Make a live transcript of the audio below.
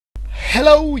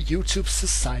Hello YouTube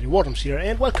Society, Wardoms here,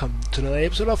 and welcome to another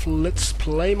episode of Let's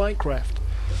Play Minecraft.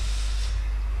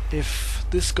 If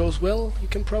this goes well, you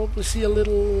can probably see a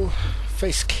little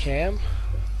face cam,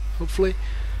 hopefully.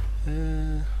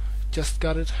 Just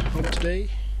got it home today,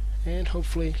 and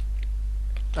hopefully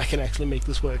I can actually make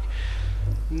this work.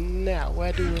 Now,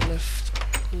 where do we left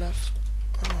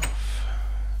off?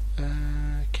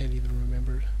 Can't even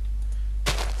remember.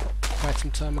 Quite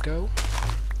some time ago.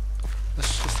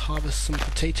 Let's just harvest some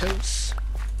potatoes,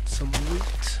 some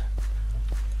wheat,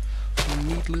 some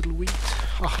neat little wheat,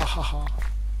 ha ha ha ha,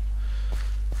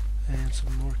 and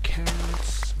some more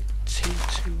carrots, some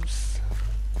potatoes,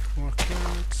 more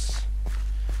carrots.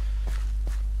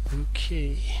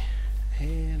 Okay,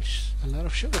 and a lot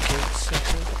of sugar canes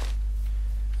actually.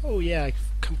 Oh yeah, I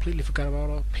completely forgot about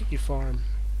our piggy farm.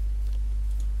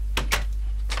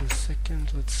 2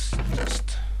 seconds, let's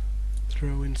just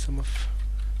throw in some of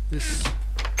this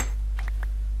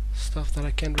stuff that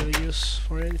I can't really use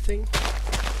for anything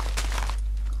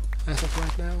as of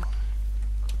right now.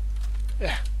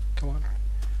 Yeah, come on.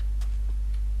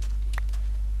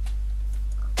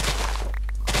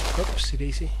 Oopsie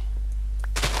daisy.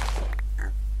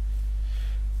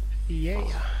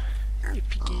 Yeah,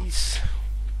 piggies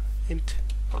and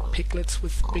piglets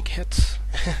with big heads.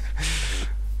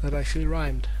 That actually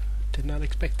rhymed. Did not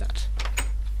expect that.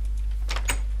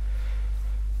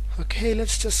 Okay,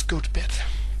 let's just go to bed.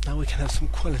 Now we can have some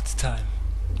quality time.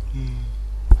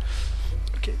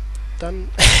 Okay, done.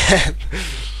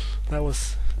 That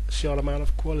was a short amount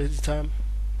of quality time.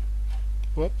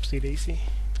 Whoopsie daisy.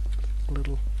 A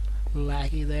little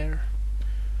laggy there.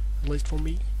 At least for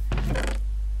me.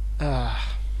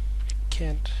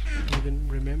 Can't even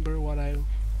remember what I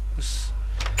was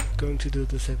going to do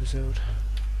this episode.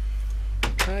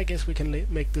 I guess we can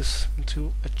make this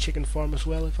into a chicken farm as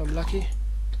well if I'm lucky.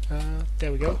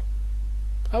 There we go.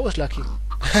 I was lucky.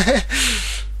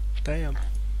 Damn.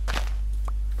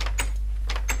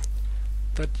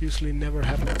 That usually never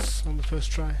happens on the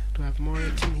first try. Do I have more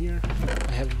eggs in here?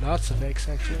 I have lots of eggs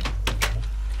actually.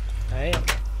 Damn.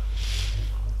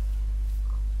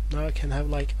 Now I can have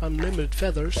like unlimited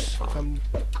feathers if I'm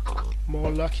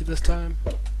more lucky this time.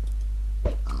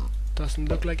 Doesn't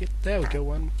look like it. There we go,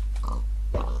 one.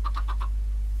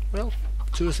 Well,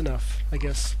 2 is enough, I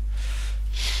guess.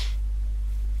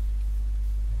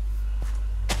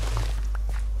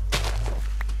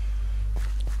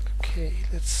 Okay,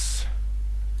 let's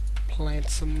plant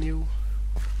some new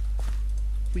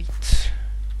wheat.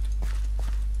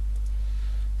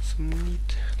 Some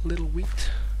neat little wheat.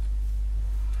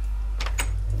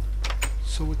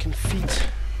 So we can feed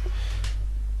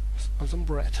on some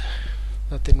bread.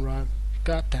 That didn't rhyme.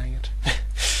 God dang it.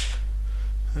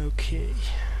 Okay.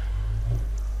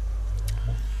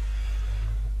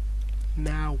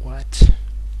 Now what?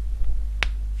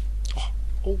 Oh,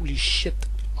 holy shit.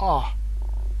 Ah.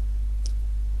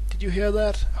 Did you hear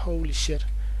that? Holy shit.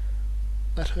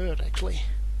 That hurt actually.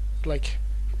 Like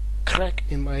crack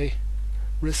in my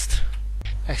wrist.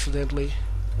 Accidentally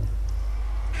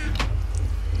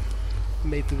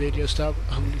made the video stop.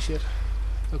 Holy shit.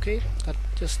 Okay, that's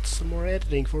just some more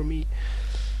editing for me.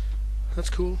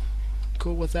 That's cool.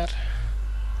 Cool with that.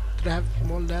 Did I have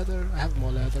more leather? I have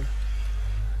more leather.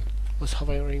 Was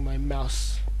hovering my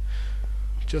mouse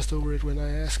just over it when I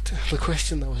asked the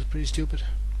question. That was pretty stupid.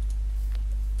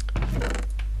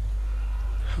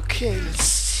 Okay, let's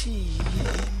see.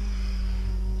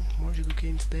 More sugar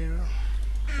canes there.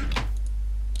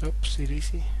 Oops,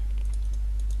 easy.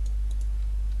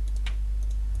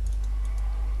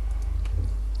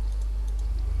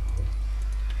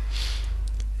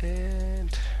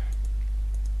 And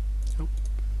oh,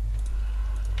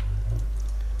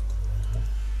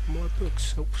 more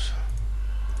books. Oops.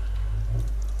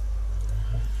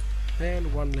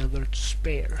 And 1 leather to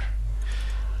spare.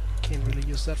 Can't really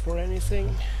use that for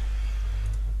anything.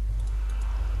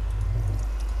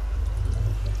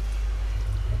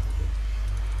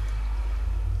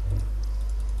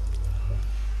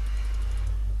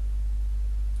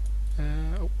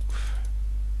 Oh.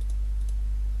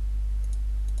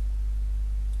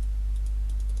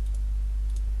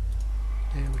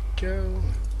 There we go.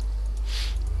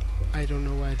 I don't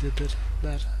know why I did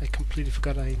that. I completely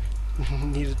forgot I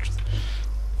needed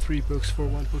 3 books for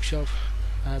 1 bookshelf.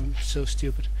 I'm so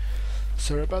stupid.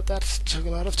 Sorry about that. Took a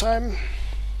lot of time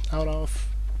out of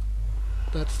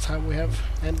that time we have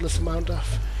endless amount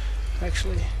of.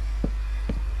 Actually,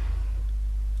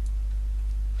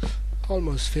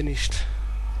 almost finished.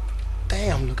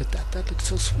 Damn, look at that. That looks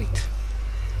so sweet.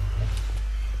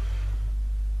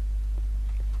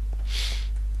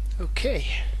 Okay.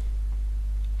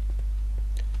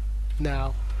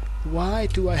 Now, why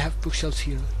do I have bookshelves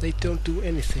here? They don't do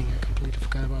anything. I completely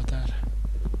forgot about that.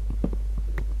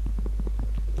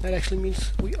 That actually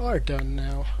means we are done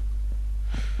now.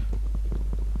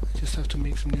 I just have to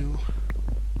make some new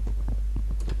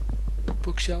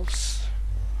bookshelves.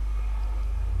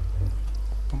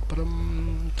 Bum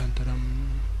dum dum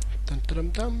dum dum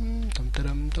dum dum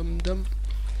dum dum dum.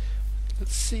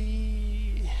 Let's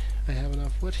see. I have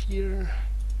enough wood here,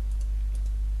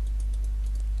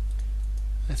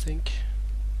 I think.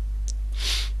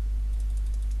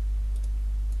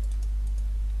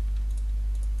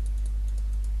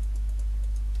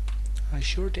 I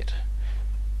sure did.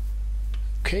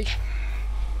 Okay,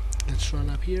 let's run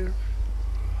up here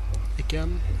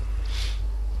again.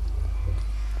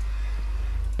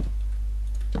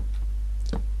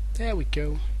 There we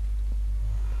go.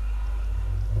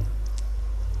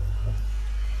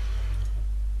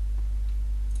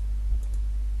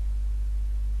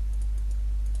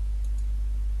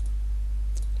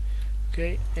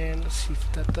 Okay, and let's see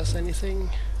if that does anything.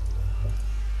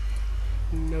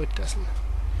 No, it doesn't.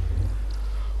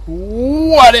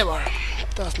 Whatever!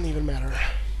 Doesn't even matter.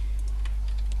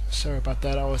 Sorry about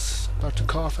that, I was about to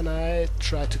cough and I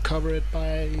tried to cover it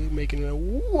by making a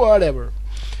whatever.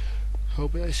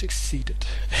 Hope I succeeded.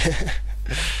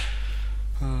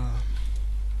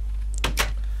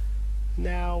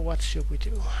 Now what should we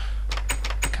do?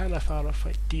 Kind of out of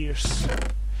ideas.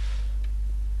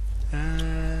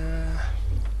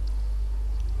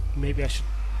 Maybe I should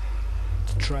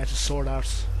try to sort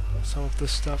out some of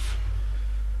this stuff.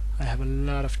 I have a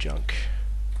lot of junk,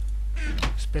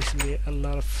 especially a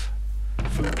lot of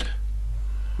food,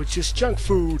 which is junk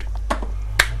food.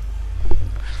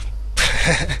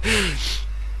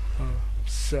 Oh,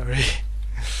 sorry.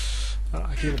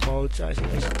 I keep apologizing.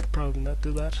 I should probably not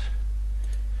do that.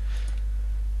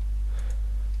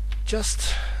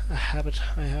 Just a habit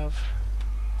I have.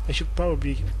 I should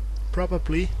probably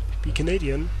be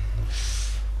Canadian.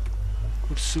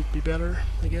 Would suit me better,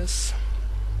 I guess.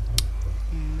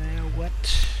 Now what?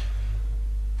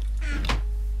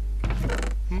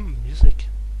 Music.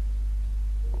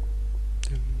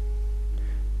 Dum,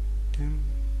 dum.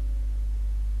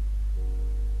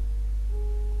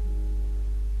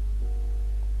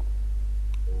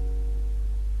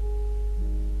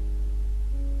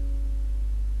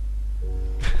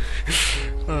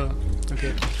 Oh,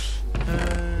 okay. I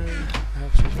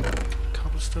have some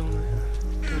cobblestone.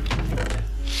 Don't need it.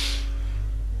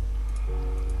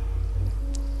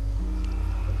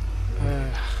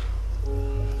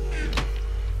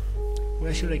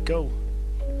 Where should I go?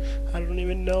 I don't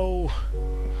even know.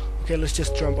 Okay, let's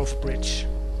just jump off a bridge,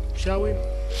 shall we?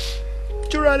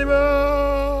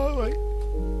 Geronimo!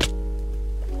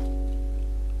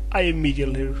 I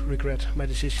immediately regret my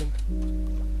decision.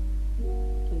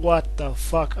 What the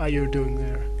fuck are you doing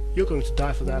there? You're going to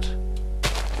die for that.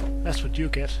 That's what you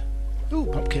get. Ooh,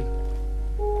 pumpkin.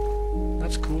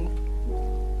 That's cool.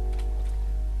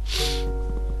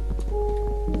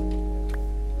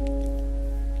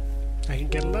 I can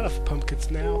get a lot of pumpkins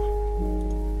now.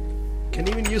 Can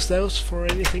even use those for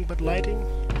anything but lighting.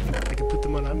 I can put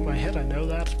them on my head, I know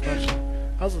that, but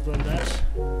other than that,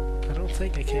 I don't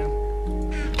think I can.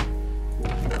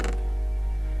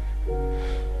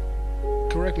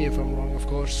 Correct me if I'm wrong, of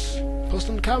course. Post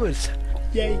in the comments.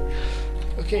 Yay!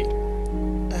 Okay.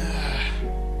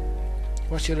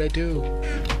 What should I do?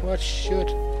 What should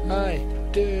I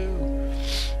do?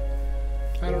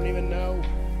 I don't even know.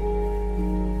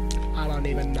 I don't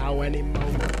even know anymore.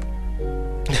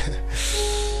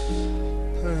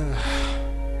 I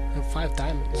have 5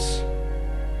 diamonds.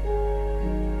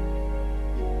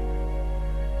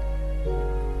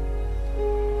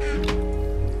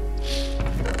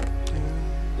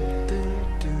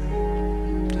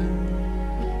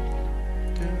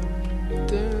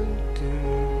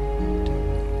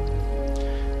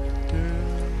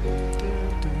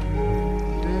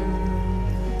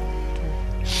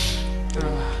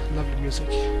 Lovely music.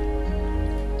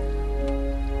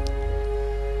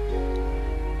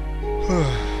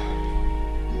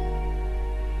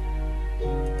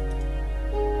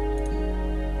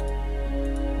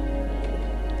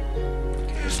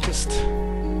 It's just...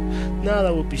 No,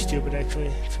 that would be stupid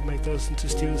actually, to make those into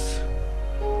stews.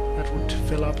 That would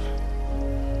fill up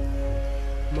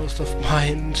most of my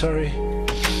inventory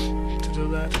to do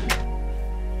that.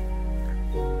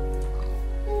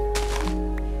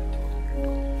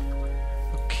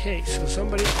 Okay, so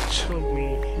somebody told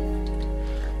me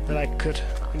that I could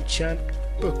enchant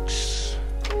books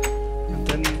and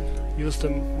then use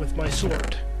them with my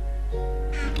sword,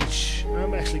 which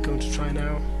I'm actually going to try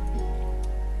now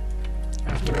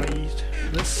after I eat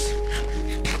this.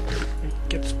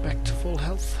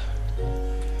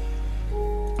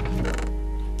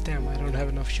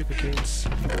 enough sugar canes.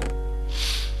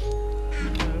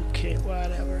 Okay,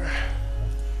 whatever.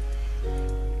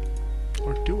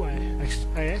 Or do I?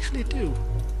 I actually do.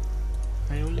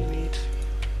 I only need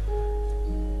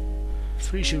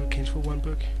 3 sugar canes for 1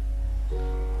 book.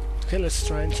 Okay, let's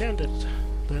try and enchant it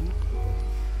then.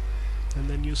 And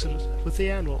then use it with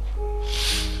the anvil.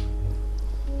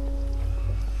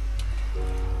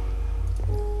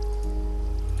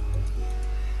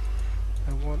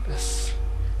 I want as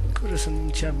good as an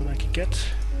enchantment I can get.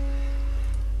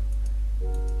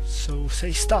 So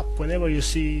say stop whenever you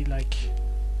see like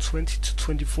 20 to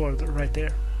 24 right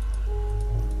there.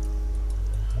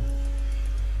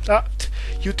 Ah,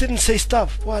 you didn't say stop.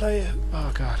 What are you?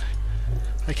 Oh god,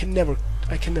 I can never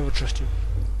trust you.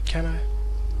 Can I?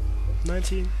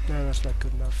 19? No, that's not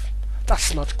good enough.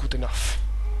 That's not good enough.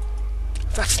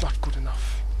 That's not good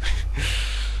enough.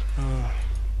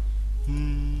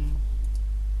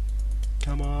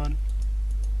 Come on.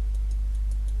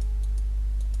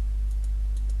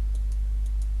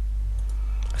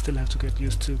 I still have to get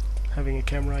used to having a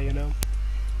camera, you know.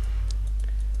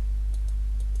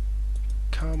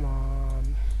 Come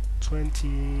on.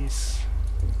 20s.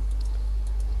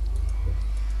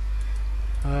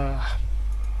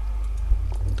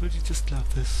 Don't you just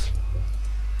love this?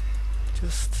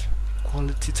 Just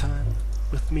quality time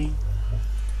with me.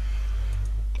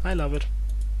 I love it.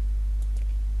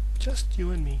 Just you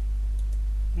and me.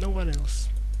 No one else.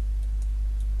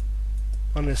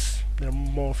 Unless there are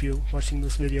more of you watching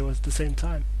this video at the same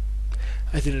time.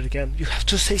 I did it again. You have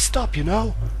to say stop, you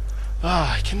know?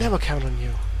 Ah, I can never count on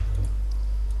you.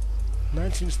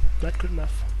 19's not good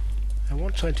enough. I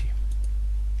want 20.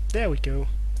 There we go.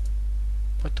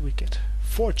 What do we get?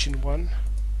 Fortune 1.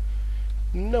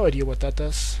 No idea what that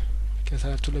does. Guess I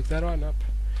have to look that one up.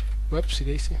 Whoopsie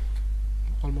daisy.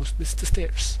 Almost missed the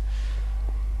stairs.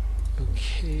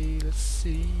 Okay, let's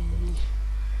see.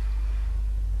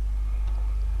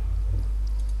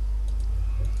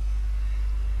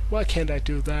 Why can't I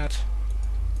do that?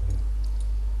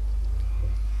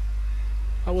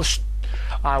 I was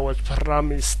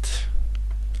promised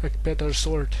a better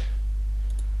sword.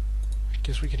 I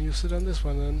guess we can use it on this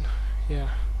one then. Yeah.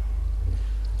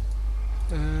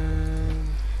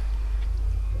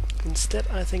 Instead,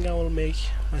 I think I will make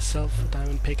myself a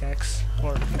diamond pickaxe,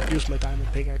 or use my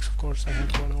diamond pickaxe. Of course, I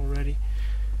have one already.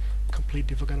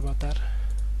 Completely forgot about that.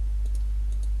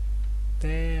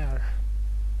 There.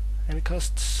 And it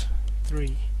costs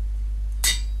 3.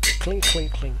 Clink,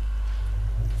 clink, clink.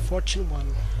 Fortune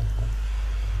 1.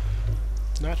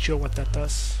 Not sure what that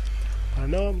does, but I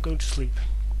know I'm going to sleep.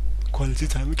 Quality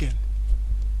time again.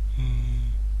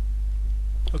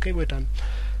 Okay, we're done.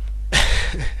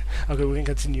 Okay, we can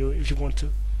continue if you want to.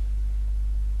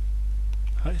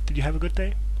 Hi, did you have a good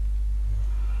day?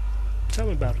 Tell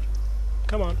me about it.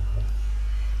 Come on.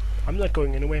 I'm not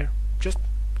going anywhere. Just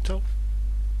tell.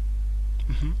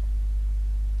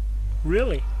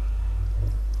 Really?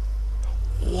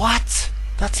 What?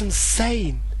 That's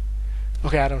insane.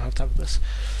 Okay, I don't have time for this.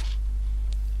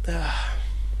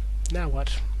 Now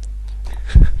what?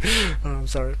 Oh, I'm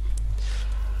sorry.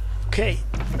 Okay.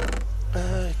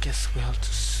 I guess we'll have to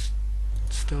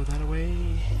stow that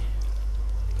away.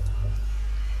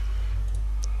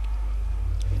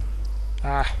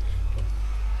 Ah.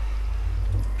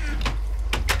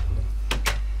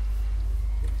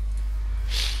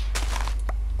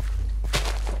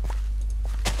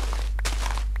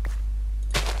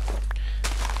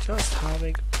 Just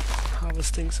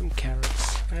harvesting some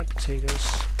carrots and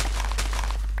potatoes.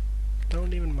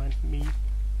 Don't even mind me.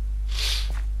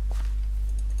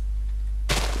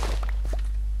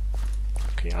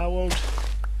 Okay, I won't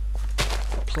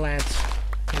plant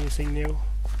anything new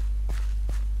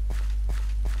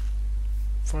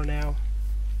for now.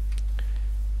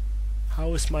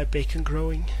 How is my bacon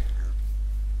growing?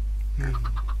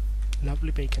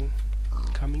 Lovely bacon.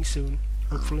 Coming soon,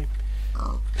 hopefully.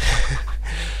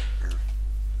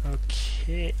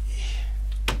 Okay.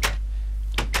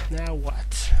 Now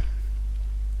what?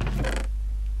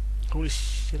 Holy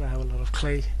shit, I have a lot of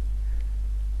clay.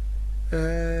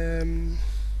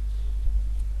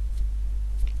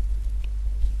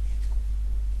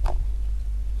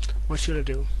 What should I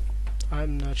do?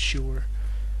 I'm not sure.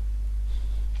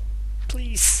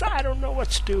 Please, I don't know what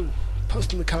to do.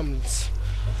 Post in the comments.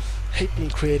 Hate being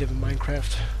creative in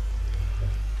Minecraft.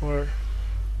 Or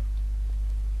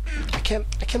I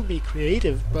can be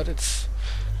creative, but it's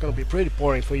gonna be pretty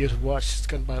boring for you to watch. It's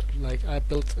gonna be like I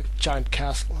built a giant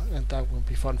castle, and that won't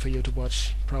be fun for you to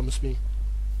watch. Promise me.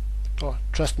 Oh,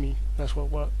 trust me. That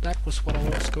was what I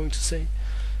was going to say.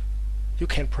 You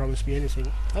can't promise me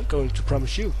anything. I'm going to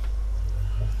promise you.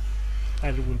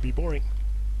 and it will be boring.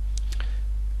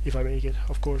 If I make it,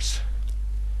 of course.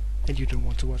 And you don't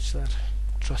want to watch that.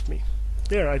 Trust me.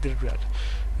 There, I did it right.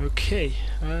 Okay,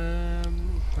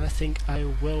 I think I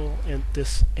will end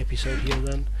this episode here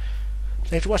then.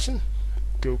 Thanks for watching.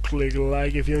 Go click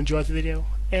like if you enjoyed the video,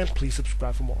 and please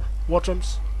subscribe for more. War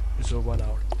Drums is over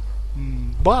now.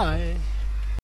 Bye!